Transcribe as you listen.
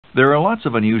There are lots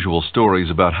of unusual stories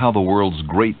about how the world's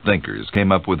great thinkers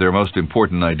came up with their most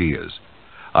important ideas.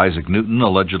 Isaac Newton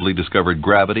allegedly discovered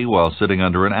gravity while sitting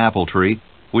under an apple tree,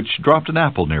 which dropped an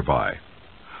apple nearby.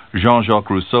 Jean-Jacques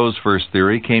Rousseau's first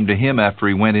theory came to him after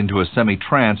he went into a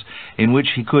semi-trance in which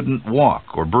he couldn't walk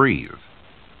or breathe.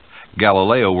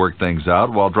 Galileo worked things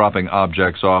out while dropping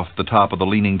objects off the top of the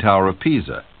Leaning Tower of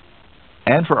Pisa.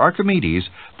 And for Archimedes,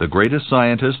 the greatest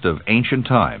scientist of ancient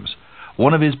times,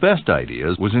 one of his best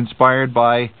ideas was inspired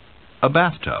by a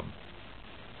bathtub.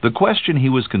 The question he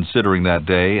was considering that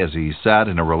day as he sat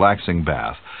in a relaxing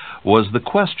bath was the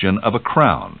question of a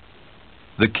crown.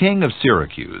 The king of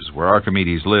Syracuse, where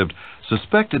Archimedes lived,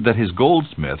 suspected that his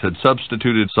goldsmith had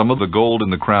substituted some of the gold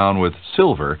in the crown with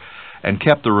silver and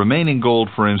kept the remaining gold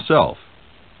for himself.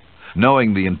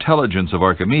 Knowing the intelligence of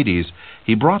Archimedes,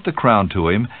 he brought the crown to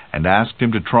him and asked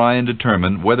him to try and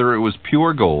determine whether it was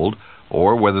pure gold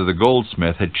or whether the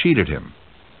goldsmith had cheated him.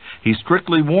 He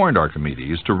strictly warned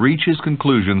Archimedes to reach his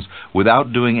conclusions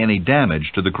without doing any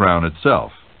damage to the crown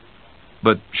itself.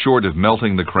 But short of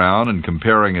melting the crown and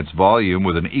comparing its volume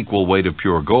with an equal weight of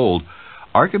pure gold,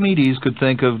 Archimedes could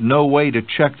think of no way to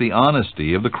check the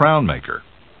honesty of the crown maker.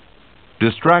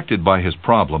 Distracted by his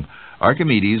problem,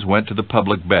 Archimedes went to the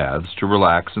public baths to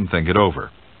relax and think it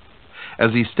over.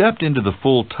 As he stepped into the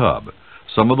full tub,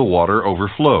 some of the water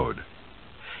overflowed.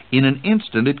 In an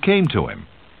instant it came to him.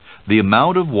 The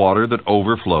amount of water that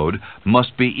overflowed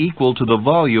must be equal to the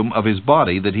volume of his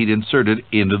body that he'd inserted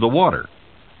into the water.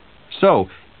 So,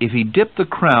 if he dipped the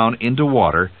crown into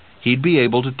water, he'd be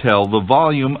able to tell the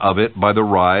volume of it by the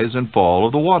rise and fall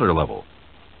of the water level.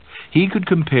 He could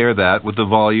compare that with the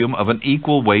volume of an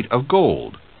equal weight of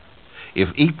gold. If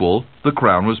equal, the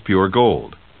crown was pure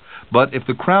gold. But if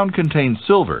the crown contained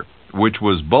silver, which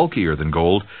was bulkier than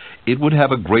gold, it would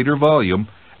have a greater volume,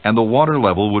 and the water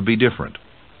level would be different.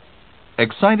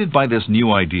 Excited by this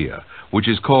new idea, which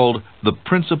is called the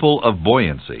principle of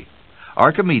buoyancy,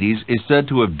 Archimedes is said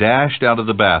to have dashed out of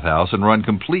the bathhouse and run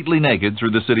completely naked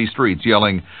through the city streets,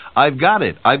 yelling, "I've got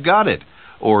it! I've got it!"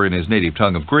 or in his native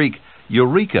tongue of Greek,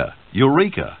 "Eureka!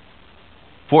 Eureka!"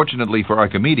 Fortunately for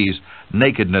Archimedes,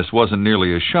 nakedness wasn't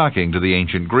nearly as shocking to the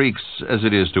ancient Greeks as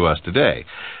it is to us today,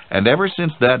 and ever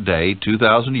since that day,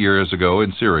 2,000 years ago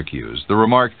in Syracuse, the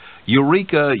remark,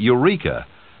 "Eureka! Eureka!"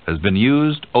 has been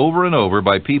used over and over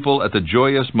by people at the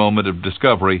joyous moment of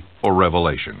discovery or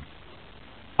revelation.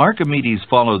 Archimedes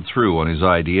followed through on his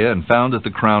idea and found that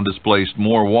the crown displaced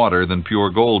more water than pure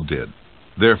gold did.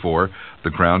 Therefore,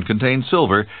 the crown contained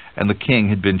silver, and the king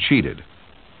had been cheated.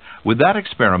 With that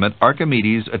experiment,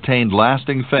 Archimedes attained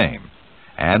lasting fame,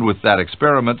 and with that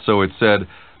experiment, so it's said,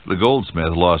 the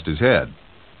goldsmith lost his head.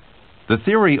 The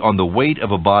theory on the weight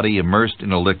of a body immersed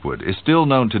in a liquid is still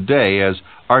known today as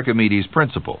Archimedes'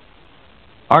 principle.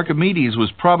 Archimedes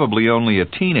was probably only a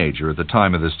teenager at the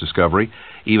time of this discovery,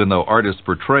 even though artists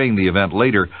portraying the event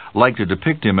later like to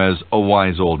depict him as a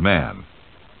wise old man.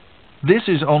 This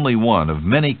is only one of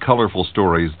many colorful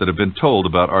stories that have been told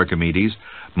about Archimedes,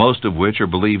 most of which are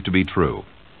believed to be true.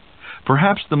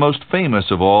 Perhaps the most famous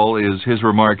of all is his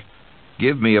remark,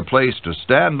 "Give me a place to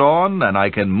stand on and I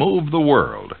can move the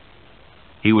world."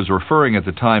 He was referring at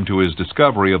the time to his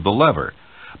discovery of the lever,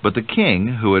 but the king,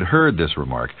 who had heard this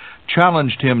remark,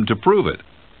 challenged him to prove it.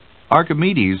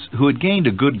 Archimedes, who had gained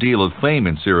a good deal of fame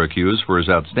in Syracuse for his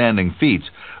outstanding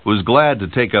feats, was glad to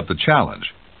take up the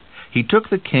challenge. He took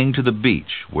the king to the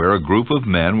beach, where a group of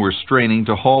men were straining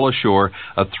to haul ashore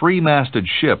a three-masted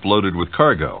ship loaded with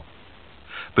cargo.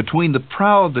 Between the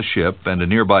prow of the ship and a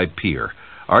nearby pier,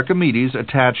 Archimedes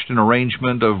attached an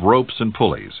arrangement of ropes and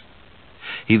pulleys.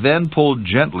 He then pulled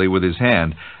gently with his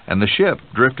hand, and the ship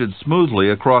drifted smoothly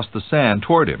across the sand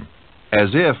toward him,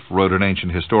 as if, wrote an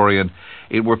ancient historian,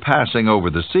 it were passing over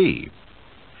the sea.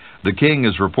 The king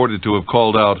is reported to have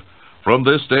called out, "From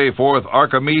this day forth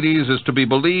Archimedes is to be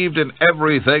believed in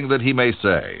everything that he may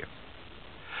say."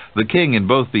 The king in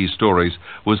both these stories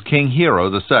was King Hero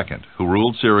II, who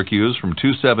ruled Syracuse from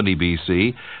 270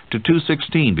 BC to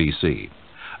 216 BC,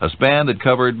 a span that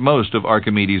covered most of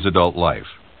Archimedes' adult life.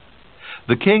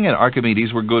 The king and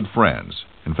Archimedes were good friends.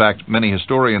 In fact, many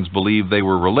historians believe they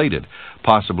were related,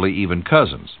 possibly even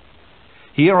cousins.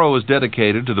 Hero was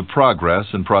dedicated to the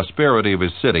progress and prosperity of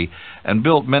his city and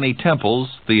built many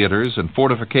temples, theaters, and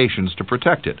fortifications to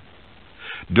protect it.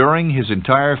 During his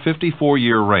entire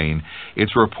 54-year reign,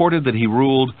 it's reported that he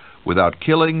ruled without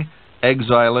killing,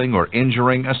 exiling, or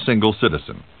injuring a single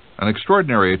citizen, an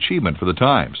extraordinary achievement for the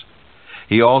times.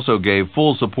 He also gave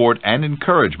full support and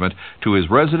encouragement to his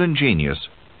resident genius,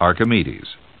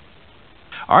 Archimedes.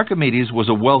 Archimedes was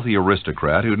a wealthy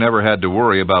aristocrat who never had to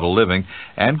worry about a living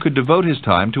and could devote his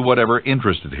time to whatever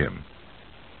interested him.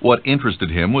 What interested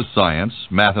him was science,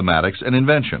 mathematics, and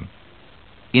invention.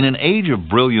 In an age of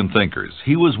brilliant thinkers,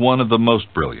 he was one of the most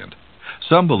brilliant.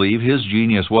 Some believe his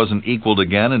genius wasn't equaled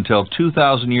again until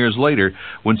 2,000 years later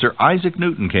when Sir Isaac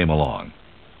Newton came along.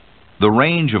 The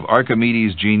range of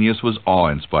Archimedes' genius was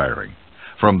awe-inspiring,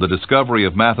 from the discovery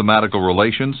of mathematical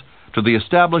relations to the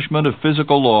establishment of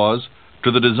physical laws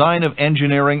to the design of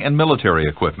engineering and military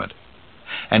equipment.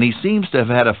 And he seems to have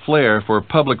had a flair for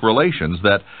public relations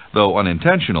that, though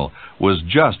unintentional, was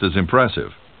just as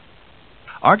impressive.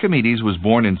 Archimedes was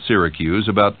born in Syracuse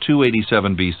about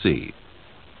 287 BC.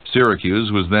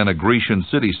 Syracuse was then a Grecian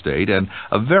city-state and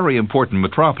a very important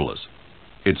metropolis.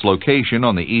 Its location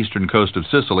on the eastern coast of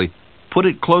Sicily put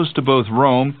it close to both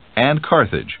Rome and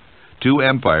Carthage, two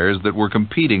empires that were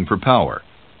competing for power.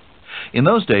 In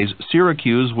those days,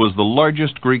 Syracuse was the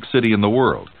largest Greek city in the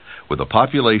world, with a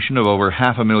population of over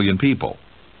 500,000 people.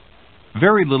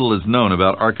 Very little is known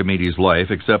about Archimedes' life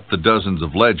except the dozens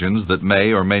of legends that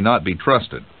may or may not be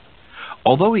trusted.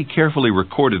 Although he carefully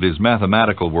recorded his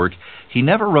mathematical work, he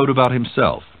never wrote about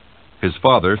himself. His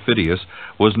father, Phidias,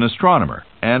 was an astronomer,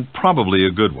 and probably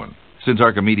a good one, since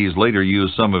Archimedes later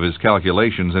used some of his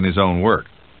calculations in his own work.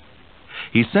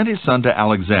 He sent his son to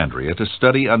Alexandria to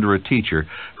study under a teacher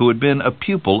who had been a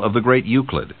pupil of the great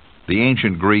Euclid, the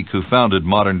ancient Greek who founded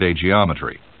modern-day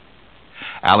geometry.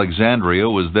 Alexandria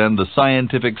was then the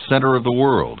scientific center of the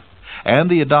world, and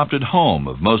the adopted home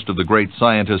of most of the great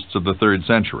scientists of the 3rd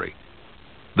century.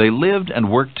 They lived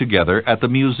and worked together at the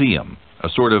Museum, a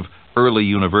sort of early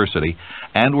university,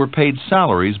 and were paid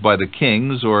salaries by the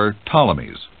kings or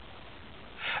Ptolemies.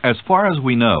 As far as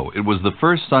we know, it was the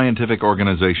first scientific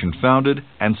organization founded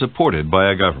and supported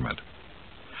by a government.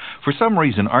 For some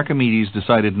reason, Archimedes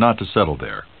decided not to settle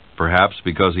there, perhaps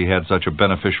because he had such a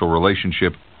beneficial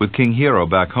relationship with King Hiero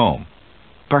back home,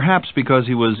 perhaps because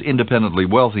he was independently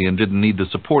wealthy and didn't need the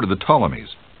support of the Ptolemies.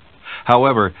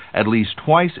 However, at least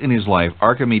twice in his life,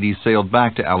 Archimedes sailed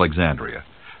back to Alexandria,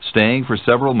 staying for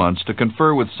several months to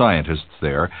confer with scientists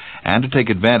there and to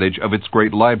take advantage of its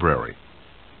great library.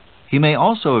 He may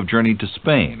also have journeyed to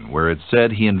Spain, where it's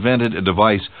said he invented a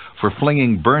device for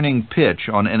flinging burning pitch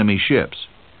on enemy ships.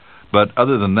 But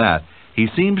other than that, he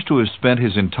seems to have spent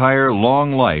his entire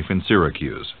long life in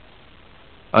Syracuse.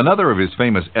 Another of his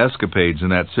famous escapades in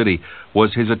that city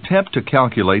was his attempt to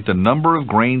calculate the number of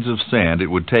grains of sand it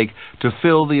would take to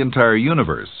fill the entire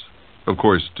universe. Of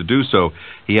course, to do so,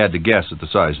 he had to guess at the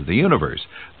size of the universe,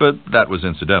 but that was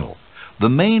incidental. The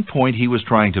main point he was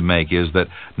trying to make is that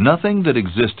nothing that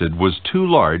existed was too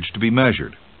large to be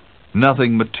measured.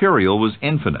 Nothing material was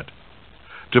infinite.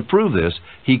 To prove this,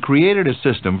 he created a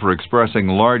system for expressing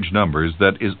large numbers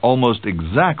that is almost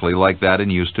exactly like that in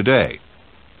use today.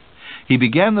 He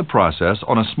began the process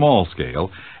on a small scale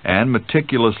and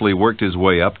meticulously worked his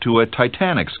way up to a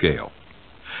titanic scale.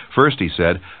 First, he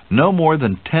said, no more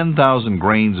than 10,000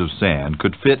 grains of sand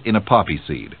could fit in a poppy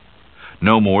seed.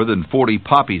 No more than 40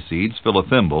 poppy seeds fill a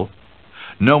thimble.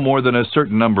 No more than a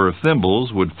certain number of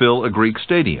thimbles would fill a Greek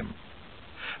stadium.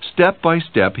 Step by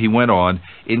step, he went on,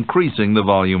 increasing the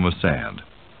volume of sand.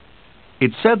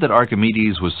 It's said that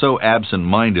Archimedes was so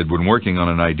absent-minded when working on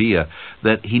an idea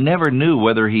that he never knew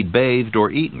whether he'd bathed or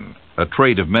eaten, a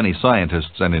trait of many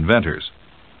scientists and inventors.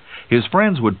 His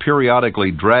friends would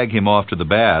periodically drag him off to the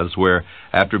baths where,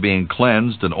 after being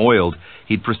cleansed and oiled,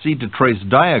 he'd proceed to trace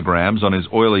diagrams on his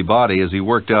oily body as he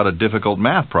worked out a difficult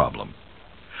math problem.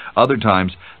 Other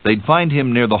times, they'd find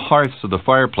him near the hearths of the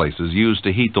fireplaces used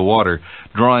to heat the water,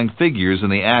 drawing figures in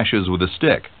the ashes with a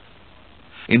stick.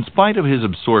 In spite of his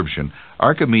absorption,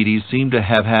 Archimedes seemed to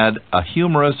have had a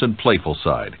humorous and playful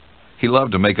side. He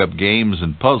loved to make up games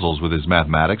and puzzles with his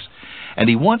mathematics, and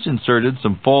he once inserted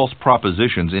some false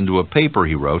propositions into a paper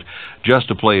he wrote just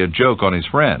to play a joke on his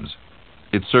friends.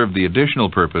 It served the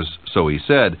additional purpose, so he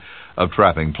said, of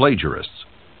trapping plagiarists.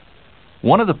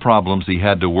 One of the problems he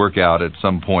had to work out at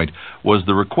some point was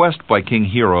the request by King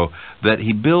Hiero that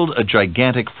he build a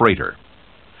gigantic freighter.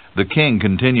 The king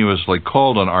continuously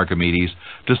called on Archimedes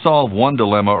to solve one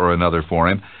dilemma or another for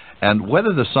him, and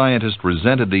whether the scientist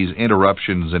resented these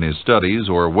interruptions in his studies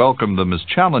or welcomed them as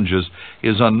challenges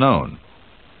is unknown.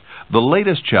 The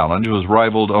latest challenge was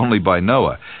rivaled only by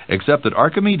Noah, except that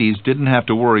Archimedes didn't have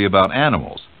to worry about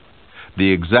animals.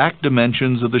 The exact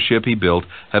dimensions of the ship he built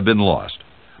have been lost,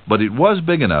 but it was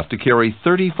big enough to carry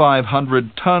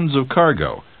 3,500 tons of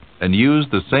cargo and use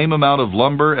the same amount of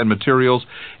lumber and materials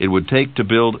it would take to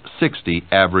build 60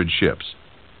 average ships.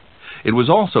 It was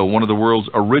also one of the world's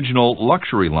original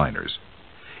luxury liners.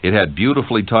 It had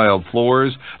beautifully tiled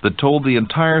floors that told the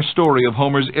entire story of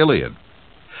Homer's Iliad.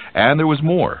 And there was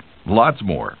more, lots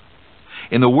more.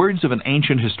 In the words of an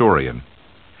ancient historian,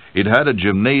 it had a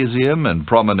gymnasium and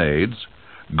promenades,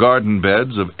 garden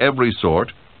beds of every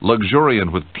sort,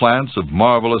 luxuriant with plants of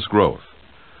marvelous growth,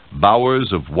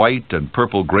 bowers of white and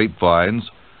purple grapevines,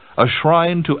 a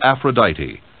shrine to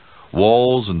Aphrodite,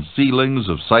 walls and ceilings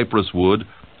of cypress wood,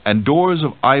 and doors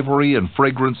of ivory and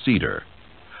fragrant cedar,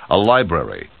 a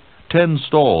library, 10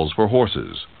 stalls for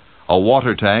horses, a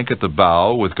water tank at the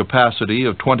bow with capacity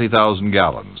of 20,000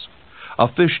 gallons, a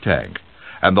fish tank,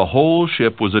 and the whole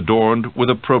ship was adorned with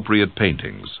appropriate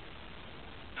paintings.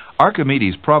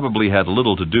 Archimedes probably had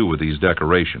little to do with these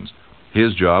decorations.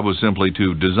 His job was simply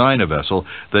to design a vessel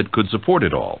that could support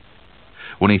it all.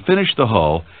 When he finished the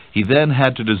hull, he then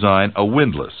had to design a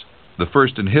windlass, the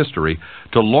first in history,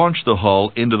 to launch the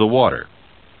hull into the water.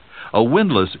 A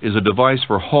windlass is a device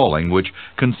for hauling which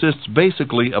consists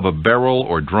basically of a barrel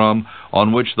or drum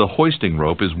on which the hoisting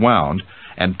rope is wound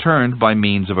and turned by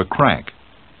means of a crank.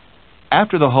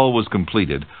 After the hull was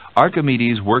completed,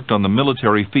 Archimedes worked on the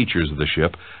military features of the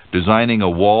ship, designing a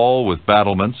wall with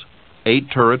battlements,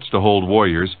 8 turrets to hold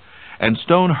warriors, and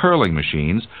stone hurling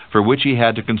machines for which he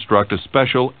had to construct a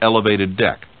special elevated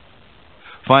deck.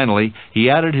 Finally, he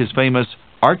added his famous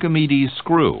Archimedes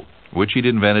screw, which he'd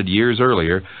invented years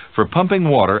earlier, for pumping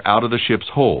water out of the ship's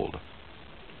hold.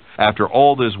 After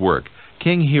all this work,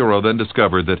 King Hero then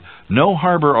discovered that no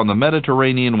harbor on the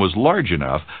Mediterranean was large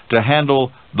enough to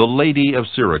handle the Lady of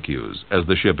Syracuse, as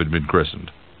the ship had been christened.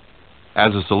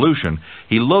 As a solution,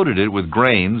 he loaded it with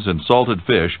grains and salted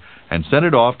fish and sent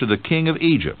it off to the king of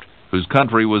Egypt, whose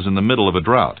country was in the middle of a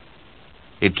drought.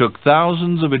 It took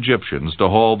thousands of Egyptians to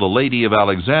haul the Lady of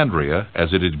Alexandria,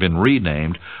 as it had been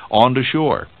renamed, onto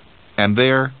shore, and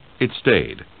there it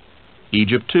stayed.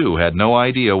 Egypt, too, had no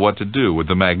idea what to do with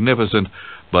the magnificent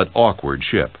but awkward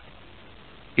ship.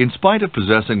 In spite of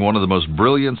possessing one of the most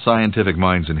brilliant scientific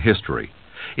minds in history,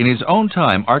 in his own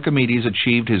time Archimedes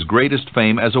achieved his greatest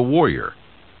fame as a warrior.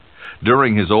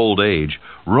 During his old age,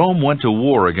 Rome went to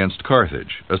war against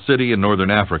Carthage, a city in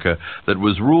northern Africa that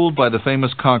was ruled by the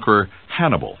famous conqueror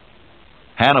Hannibal.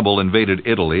 Hannibal invaded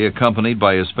Italy accompanied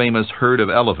by his famous herd of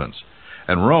elephants,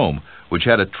 and Rome, which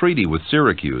had a treaty with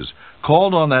Syracuse,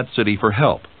 called on that city for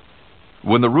help.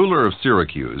 When the ruler of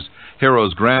Syracuse,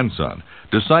 Hero's grandson,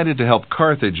 decided to help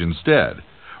Carthage instead,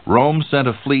 Rome sent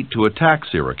a fleet to attack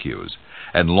Syracuse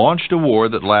and launched a war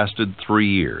that lasted 3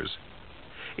 years.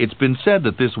 It's been said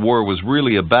that this war was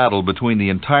really a battle between the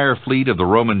entire fleet of the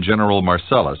Roman general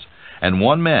Marcellus and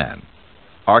one man,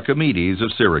 Archimedes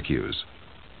of Syracuse.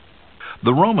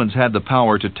 The Romans had the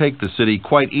power to take the city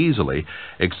quite easily,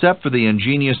 except for the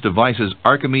ingenious devices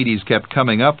Archimedes kept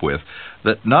coming up with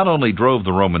that not only drove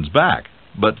the Romans back,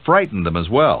 but frightened them as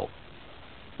well.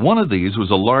 One of these was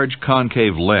a large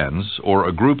concave lens, or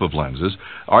a group of lenses,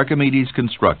 Archimedes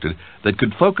constructed that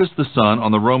could focus the sun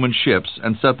on the Roman ships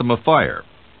and set them afire.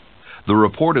 The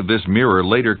report of this mirror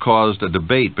later caused a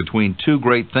debate between 2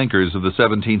 great thinkers of the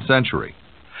 17th century,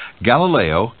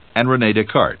 Galileo and René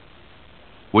Descartes.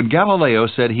 When Galileo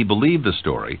said he believed the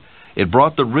story, it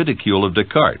brought the ridicule of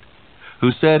Descartes,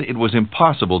 who said it was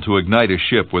impossible to ignite a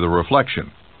ship with a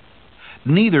reflection.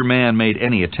 Neither man made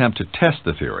any attempt to test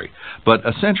the theory, but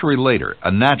a century later, a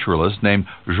naturalist named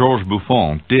Georges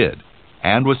Buffon did,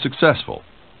 and was successful.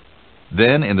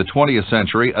 Then, in the 20th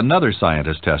century, another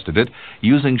scientist tested it,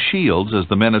 using shields as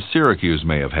the men of Syracuse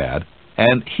may have had,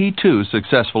 and he too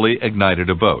successfully ignited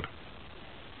a boat.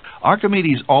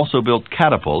 Archimedes also built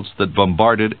catapults that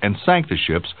bombarded and sank the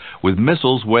ships with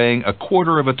missiles weighing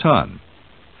 1/4 of a ton.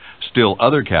 Still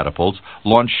other catapults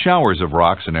launched showers of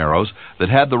rocks and arrows that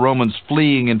had the Romans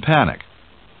fleeing in panic.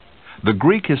 The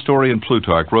Greek historian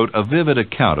Plutarch wrote a vivid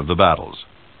account of the battles.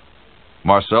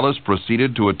 Marcellus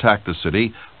proceeded to attack the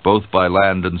city both by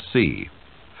land and sea.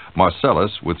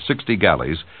 Marcellus, with 60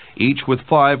 galleys, each with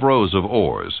 5 rows of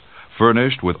oars,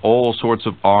 furnished with all sorts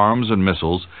of arms and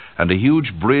missiles, and a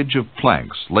huge bridge of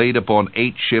planks laid upon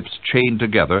 8 ships chained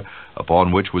together,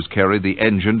 upon which was carried the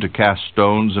engine to cast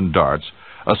stones and darts,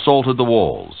 assaulted the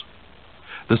walls.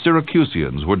 The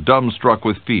Syracusans were dumbstruck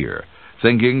with fear,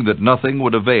 thinking that nothing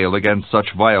would avail against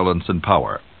such violence and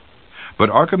power. But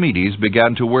Archimedes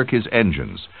began to work his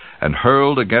engines, and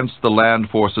hurled against the land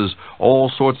forces all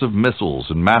sorts of missiles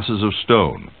and masses of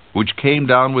stone, which came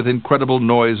down with incredible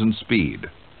noise and speed.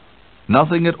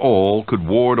 Nothing at all could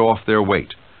ward off their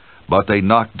weight, but they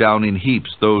knocked down in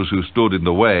heaps those who stood in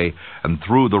the way and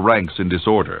threw the ranks in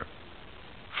disorder.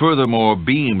 Furthermore,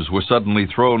 beams were suddenly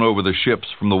thrown over the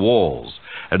ships from the walls,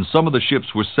 and some of the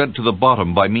ships were sent to the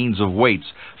bottom by means of weights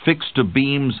fixed to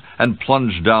beams and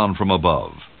plunged down from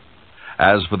above.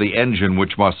 As for the engine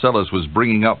which Marcellus was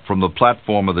bringing up from the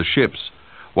platform of the ships,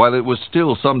 while it was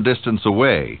still some distance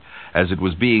away, as it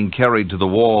was being carried to the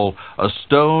wall, a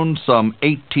stone some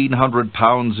 1,800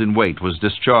 pounds in weight was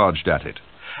discharged at it,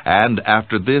 and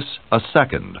after this a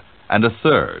second and a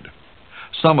third.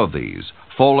 Some of these,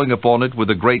 falling upon it with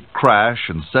a great crash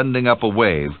and sending up a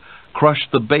wave, crushed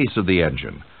the base of the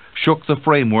engine, shook the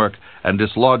framework, and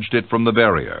dislodged it from the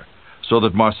barrier, so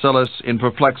that Marcellus in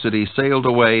perplexity sailed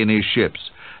away in his ships,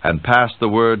 and passed the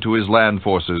word to his land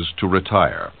forces to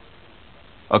retire.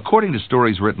 According to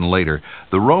stories written later,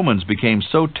 the Romans became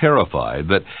so terrified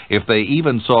that if they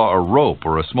even saw a rope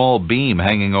or a small beam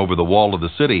hanging over the wall of the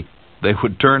city, they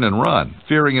would turn and run,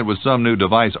 fearing it was some new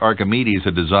device Archimedes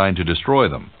had designed to destroy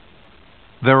them.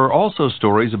 There are also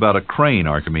stories about a crane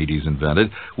Archimedes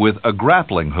invented with a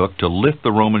grappling hook to lift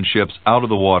the Roman ships out of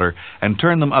the water and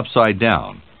turn them upside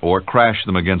down, or crash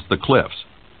them against the cliffs.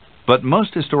 But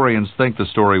most historians think the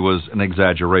story was an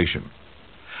exaggeration.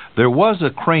 There was a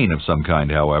crane of some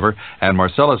kind, however, and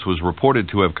Marcellus was reported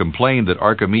to have complained that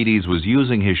Archimedes was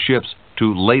using his ships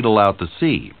to ladle out the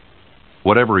sea.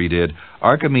 Whatever he did,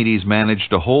 Archimedes managed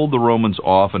to hold the Romans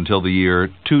off until the year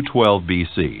 212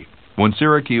 BC, when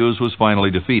Syracuse was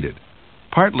finally defeated,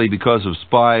 partly because of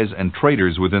spies and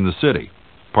traitors within the city,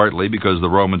 partly because the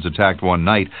Romans attacked one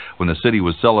night when the city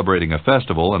was celebrating a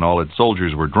festival and all its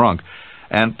soldiers were drunk,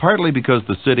 and partly because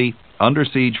the city, under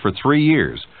siege for 3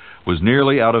 years, was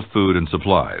nearly out of food and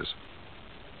supplies.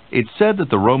 It's said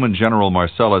that the Roman general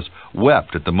Marcellus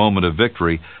wept at the moment of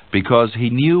victory because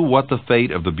he knew what the fate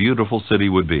of the beautiful city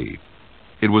would be.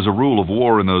 It was a rule of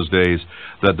war in those days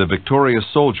that the victorious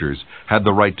soldiers had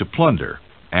the right to plunder,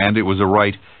 and it was a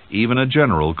right even a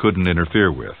general couldn't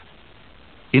interfere with.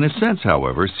 In a sense,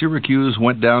 however, Syracuse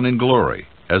went down in glory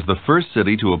as the first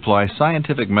city to apply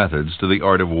scientific methods to the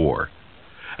art of war.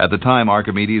 At the time,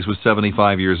 Archimedes was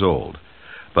 75 years old.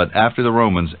 But after the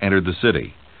Romans entered the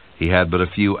city, he had but a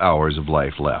few hours of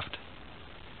life left.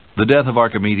 The death of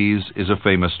Archimedes is a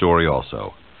famous story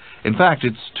also. In fact,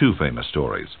 it's two famous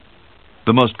stories.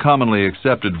 The most commonly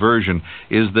accepted version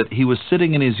is that he was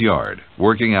sitting in his yard,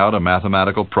 working out a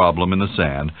mathematical problem in the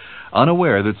sand,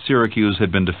 unaware that Syracuse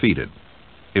had been defeated.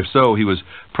 If so, he was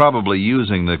probably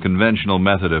using the conventional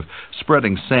method of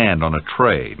spreading sand on a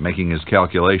tray, making his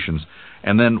calculations,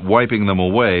 and then wiping them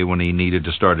away when he needed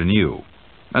to start anew.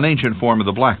 An ancient form of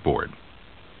the blackboard.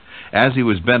 As he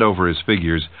was bent over his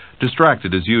figures,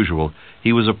 distracted as usual,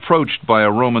 he was approached by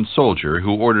a Roman soldier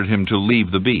who ordered him to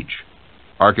leave the beach.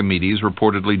 Archimedes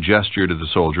reportedly gestured at the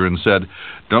soldier and said,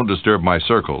 "Don't disturb my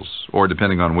circles," or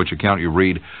depending on which account you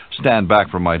read, "stand back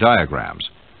from my diagrams."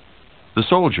 The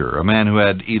soldier, a man who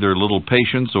had either little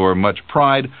patience or much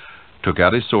pride, took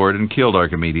out his sword and killed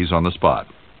Archimedes on the spot,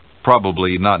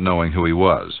 probably not knowing who he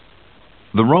was.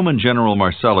 The Roman general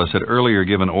Marcellus had earlier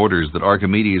given orders that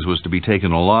Archimedes was to be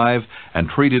taken alive and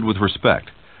treated with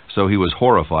respect, so he was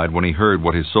horrified when he heard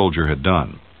what his soldier had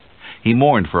done. He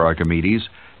mourned for Archimedes,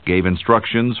 gave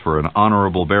instructions for an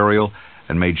honorable burial,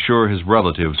 and made sure his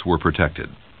relatives were protected.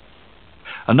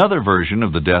 Another version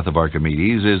of the death of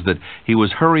Archimedes is that he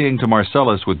was hurrying to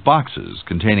Marcellus with boxes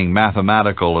containing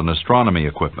mathematical and astronomy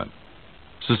equipment.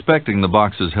 Suspecting the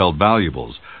boxes held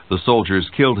valuables, the soldiers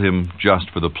killed him just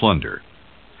for the plunder.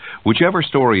 Whichever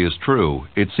story is true,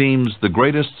 it seems the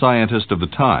greatest scientist of the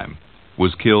time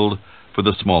was killed for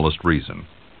the smallest reason.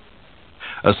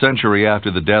 A century after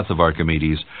the death of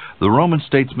Archimedes, the Roman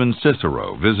statesman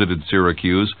Cicero visited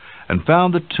Syracuse and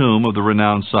found the tomb of the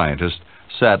renowned scientist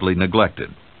sadly neglected.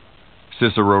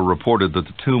 Cicero reported that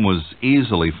the tomb was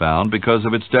easily found because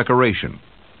of its decoration.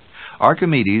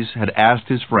 Archimedes had asked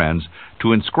his friends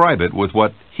to inscribe it with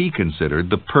what he considered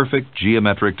the perfect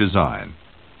geometric design: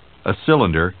 a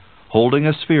cylinder holding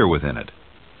a sphere within it,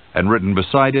 and written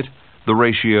beside it the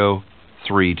ratio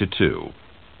 3:2.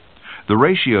 The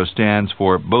ratio stands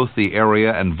for both the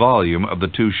area and volume of the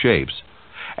two shapes,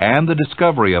 and the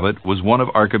discovery of it was one of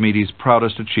Archimedes'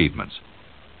 proudest achievements.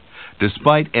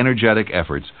 Despite energetic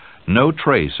efforts, no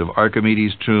trace of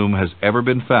Archimedes' tomb has ever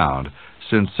been found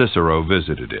since Cicero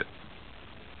visited it.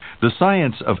 The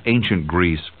science of ancient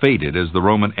Greece faded as the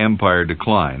Roman Empire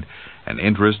declined, and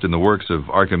interest in the works of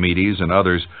Archimedes and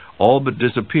others all but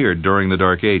disappeared during the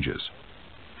Dark Ages.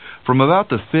 From about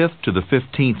the 5th to the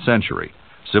 15th century,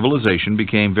 civilization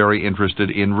became very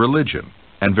interested in religion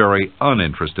and very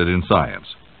uninterested in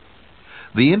science.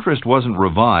 The interest wasn't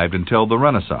revived until the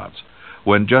Renaissance,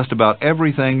 when just about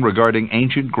everything regarding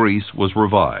ancient Greece was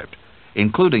revived,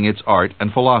 including its art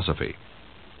and philosophy.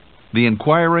 The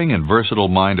inquiring and versatile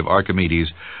mind of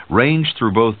Archimedes ranged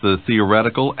through both the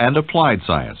theoretical and applied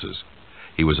sciences.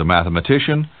 He was a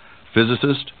mathematician,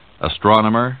 physicist,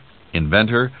 astronomer,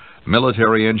 inventor,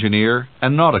 military engineer,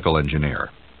 and nautical engineer.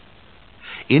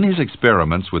 In his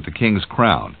experiments with the king's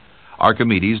crown,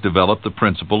 Archimedes developed the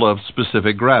principle of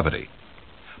specific gravity.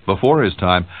 Before his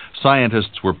time,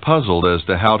 scientists were puzzled as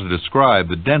to how to describe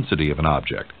the density of an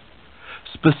object.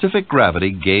 Specific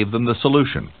gravity gave them the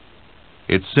solution.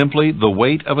 It's simply the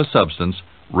weight of a substance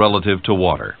relative to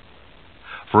water.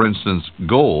 For instance,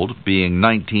 gold, being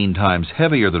 19 times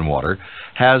heavier than water,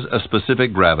 has a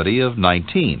specific gravity of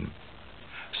 19.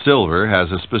 Silver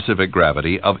has a specific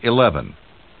gravity of 11.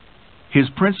 His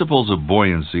principles of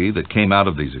buoyancy that came out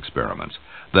of these experiments,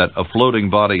 that a floating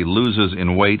body loses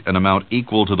in weight an amount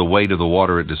equal to the weight of the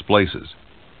water it displaces,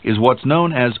 is what's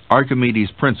known as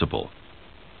Archimedes' principle.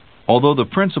 Although the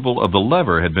principle of the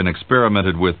lever had been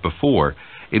experimented with before,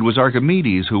 it was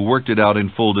Archimedes who worked it out in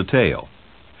full detail.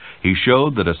 He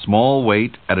showed that a small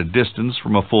weight at a distance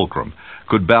from a fulcrum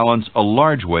could balance a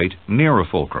large weight near a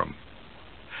fulcrum,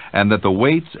 and that the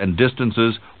weights and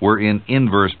distances were in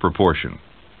inverse proportion.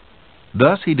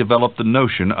 Thus he developed the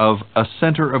notion of a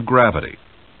center of gravity.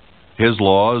 His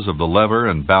laws of the lever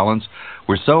and balance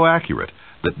were so accurate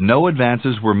that no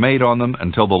advances were made on them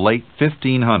until the late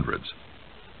 1500s.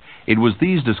 It was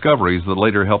these discoveries that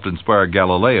later helped inspire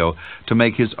Galileo to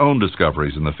make his own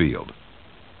discoveries in the field.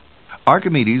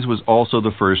 Archimedes was also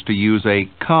the first to use a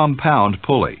compound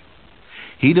pulley.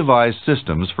 He devised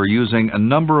systems for using a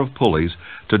number of pulleys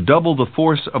to double the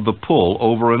force of the pull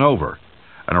over and over,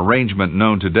 an arrangement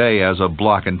known today as a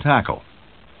block and tackle.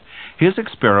 His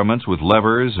experiments with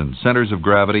levers and centers of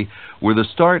gravity were the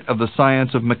start of the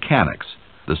science of mechanics,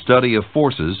 the study of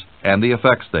forces and the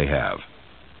effects they have.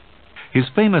 His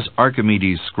famous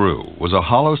Archimedes screw was a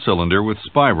hollow cylinder with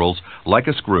spirals like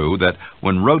a screw that,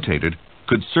 when rotated,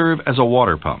 could serve as a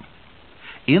water pump.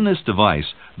 In this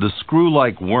device, the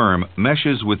screw-like worm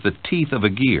meshes with the teeth of a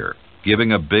gear,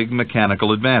 giving a big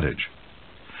mechanical advantage.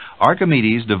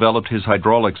 Archimedes developed his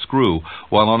hydraulic screw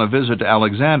while on a visit to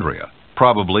Alexandria,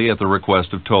 probably at the request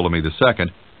of Ptolemy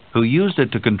II, who used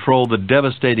it to control the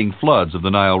devastating floods of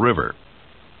the Nile River.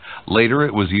 Later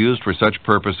it was used for such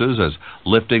purposes as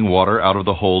lifting water out of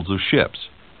the holds of ships.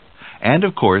 And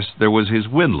of course there was his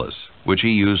windlass, which he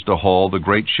used to haul the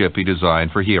great ship he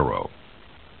designed for Hero.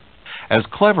 As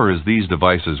clever as these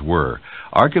devices were,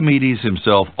 Archimedes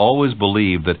himself always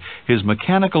believed that his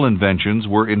mechanical inventions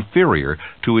were inferior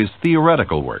to his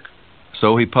theoretical work,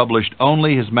 so he published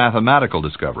only his mathematical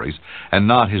discoveries and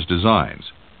not his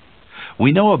designs.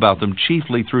 We know about them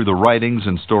chiefly through the writings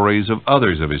and stories of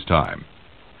others of his time.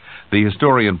 The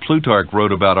historian Plutarch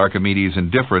wrote about Archimedes'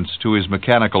 indifference to his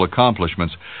mechanical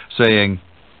accomplishments, saying,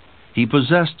 "He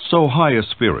possessed so high a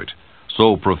spirit,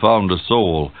 so profound a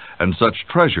soul, and such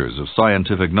treasures of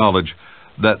scientific knowledge,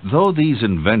 that though these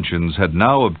inventions had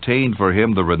now obtained for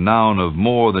him the renown of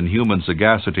more than human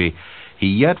sagacity, he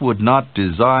yet would not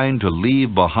design to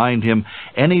leave behind him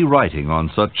any writing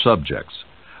on such subjects,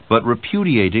 but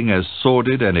repudiating as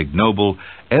sordid and ignoble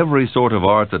every sort of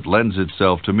art that lends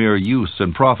itself to mere use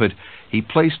and profit, he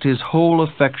placed his whole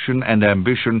affection and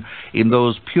ambition in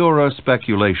those purer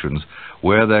speculations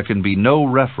where there can be no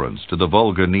reference to the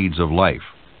vulgar needs of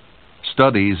life,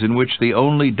 studies in which the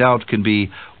only doubt can be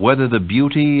whether the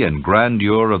beauty and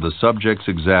grandeur of the subjects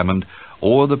examined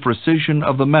or the precision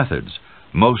of the methods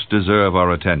most deserve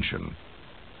our attention."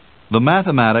 The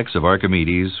mathematics of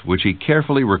Archimedes, which he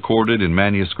carefully recorded in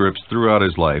manuscripts throughout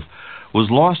his life, was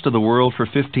lost to the world for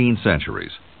 15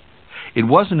 centuries. It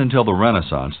wasn't until the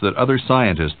Renaissance that other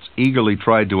scientists eagerly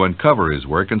tried to uncover his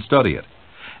work and study it,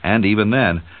 and even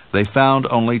then they found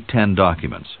only 10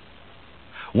 documents.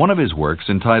 One of his works,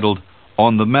 entitled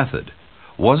On the Method,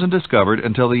 wasn't discovered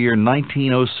until the year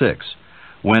 1906,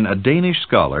 when a Danish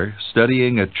scholar,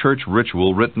 studying a church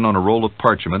ritual written on a roll of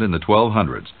parchment in the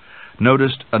 1200s,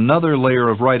 noticed another layer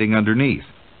of writing underneath.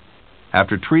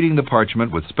 After treating the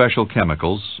parchment with special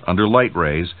chemicals under light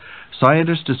rays,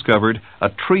 scientists discovered a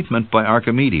treatment by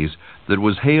Archimedes that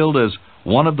was hailed as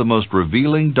one of the most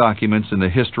revealing documents in the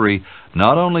history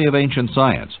not only of ancient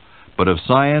science, but of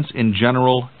science in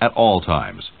general at all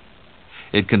times.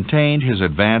 It contained his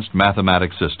advanced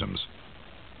mathematic systems.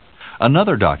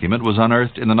 Another document was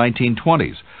unearthed in the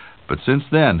 1920s, but since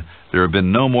then there have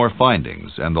been no more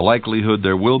findings, and the likelihood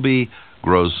there will be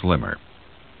grows slimmer.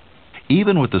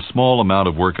 Even with the small amount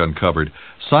of work uncovered,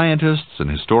 scientists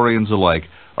and historians alike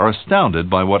are astounded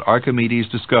by what Archimedes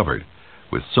discovered,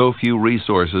 with so few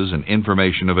resources and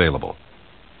information available.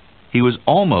 He was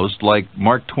almost like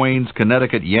Mark Twain's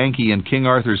Connecticut Yankee in King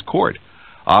Arthur's court,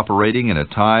 operating in a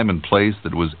time and place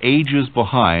that was ages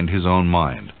behind his own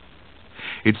mind.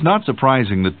 It's not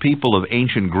surprising that people of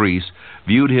ancient Greece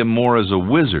viewed him more as a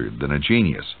wizard than a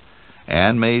genius,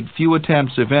 and made few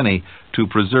attempts, if any, to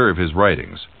preserve his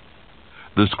writings.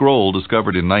 The scroll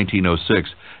discovered in 1906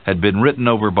 had been written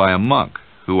over by a monk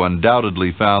who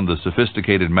undoubtedly found the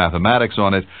sophisticated mathematics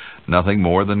on it nothing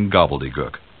more than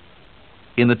gobbledygook.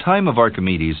 In the time of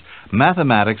Archimedes,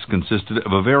 mathematics consisted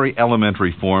of a very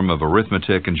elementary form of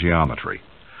arithmetic and geometry.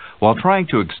 While trying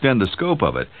to extend the scope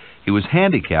of it, he was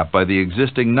handicapped by the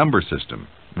existing number system,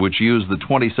 which used the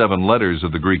 27 letters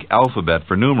of the Greek alphabet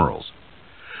for numerals.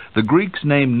 The Greeks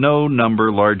named no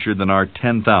number larger than our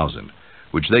 10,000,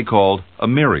 which they called a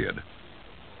myriad.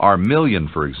 Our million,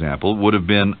 for example, would have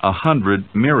been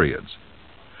 100 myriads.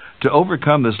 To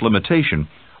overcome this limitation,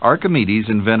 Archimedes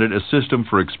invented a system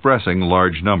for expressing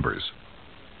large numbers.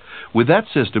 With that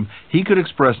system, he could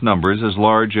express numbers as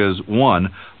large as 1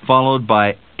 followed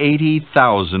by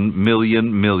 80,000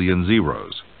 million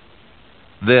zeros.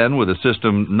 Then, with a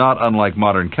system not unlike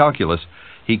modern calculus,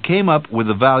 he came up with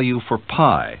a value for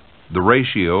pi, the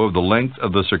ratio of the length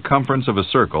of the circumference of a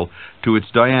circle to its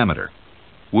diameter,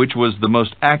 which was the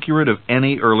most accurate of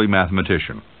any early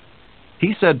mathematician.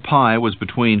 He said pi was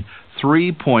between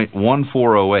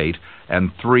 3.1408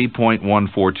 and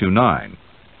 3.1429.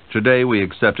 Today we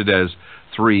accept it as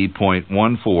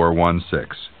 3.1416.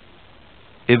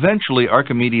 Eventually,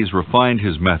 Archimedes refined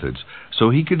his methods so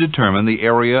he could determine the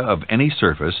area of any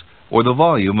surface or the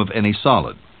volume of any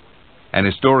solid. An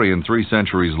historian 3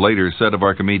 centuries later said of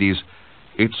Archimedes,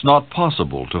 "It's not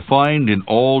possible to find in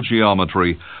all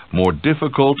geometry more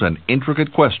difficult and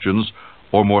intricate questions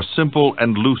or more simple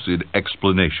and lucid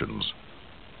explanations."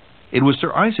 It was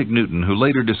Sir Isaac Newton who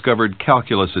later discovered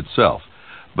calculus itself,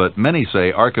 but many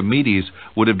say Archimedes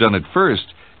would have done it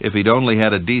first if he'd only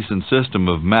had a decent system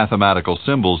of mathematical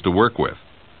symbols to work with.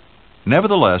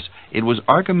 Nevertheless, it was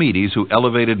Archimedes who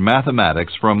elevated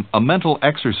mathematics from a mental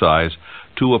exercise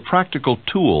to a practical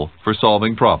tool for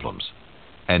solving problems.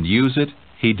 And use it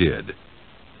he did.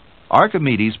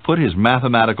 Archimedes put his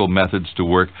mathematical methods to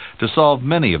work to solve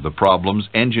many of the problems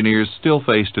engineers still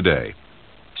face today,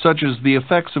 such as the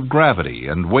effects of gravity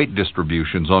and weight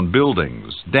distributions on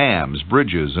buildings, dams,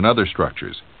 bridges, and other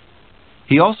structures.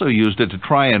 He also used it to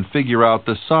try and figure out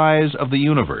the size of the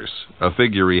universe, a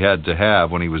figure he had to have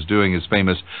when he was doing his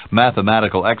famous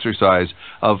mathematical exercise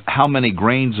of how many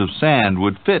grains of sand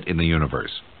would fit in the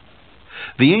universe.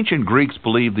 The ancient Greeks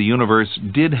believed the universe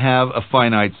did have a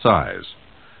finite size.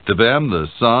 To them, the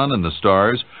sun and the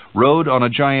stars rode on a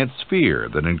giant sphere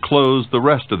that enclosed the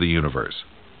rest of the universe.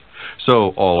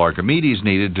 So all Archimedes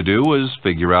needed to do was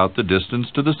figure out the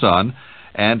distance to the sun,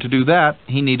 and to do that,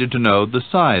 he needed to know the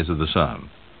size of the sun.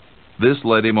 This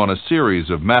led him on a series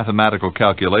of mathematical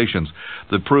calculations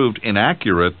that proved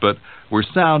inaccurate but were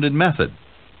sound in method.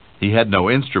 He had no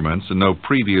instruments and no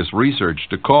previous research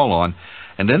to call on,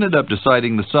 and ended up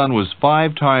deciding the sun was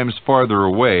 5 times farther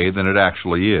away than it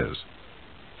actually is.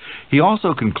 He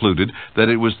also concluded that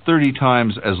it was 30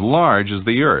 times as large as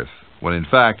the Earth, when in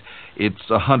fact it's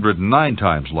 109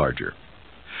 times larger.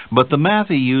 But the math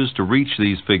he used to reach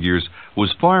these figures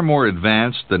was far more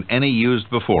advanced than any used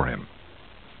before him.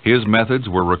 His methods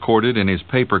were recorded in his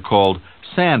paper called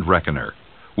Sand Reckoner,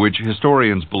 which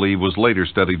historians believe was later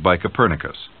studied by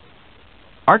Copernicus.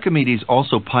 Archimedes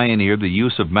also pioneered the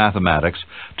use of mathematics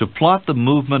to plot the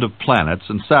movement of planets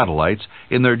and satellites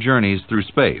in their journeys through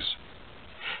space.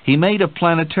 He made a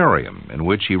planetarium in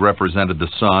which he represented the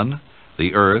Sun,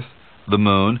 the Earth, the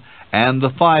Moon, and the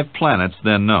 5 planets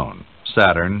then known,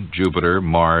 Saturn, Jupiter,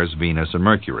 Mars, Venus, and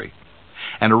Mercury,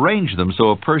 and arranged them so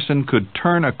a person could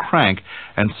turn a crank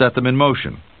and set them in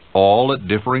motion, all at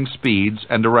differing speeds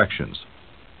and directions.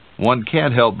 One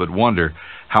can't help but wonder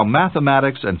how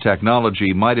mathematics and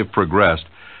technology might have progressed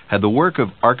had the work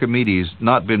of Archimedes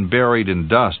not been buried in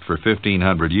dust for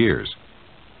 1,500 years.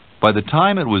 By the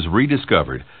time it was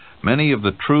rediscovered, many of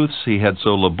the truths he had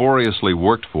so laboriously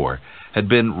worked for had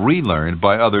been relearned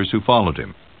by others who followed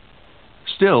him.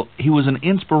 Still, he was an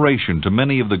inspiration to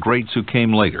many of the greats who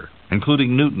came later,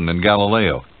 including Newton and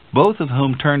Galileo, both of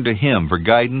whom turned to him for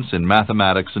guidance in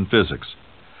mathematics and physics.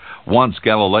 Once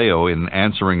Galileo, in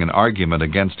answering an argument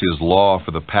against his law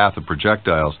for the path of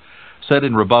projectiles, said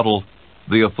in rebuttal,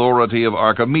 "The authority of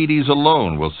Archimedes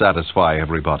alone will satisfy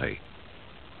everybody."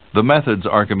 The methods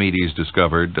Archimedes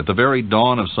discovered at the very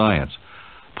dawn of science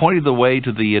pointed the way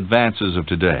to the advances of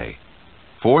today,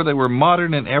 for they were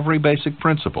modern in every basic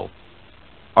principle.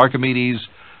 Archimedes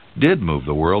did move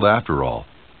the world after all,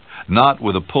 not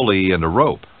with a pulley and a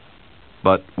rope,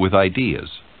 but with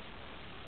ideas.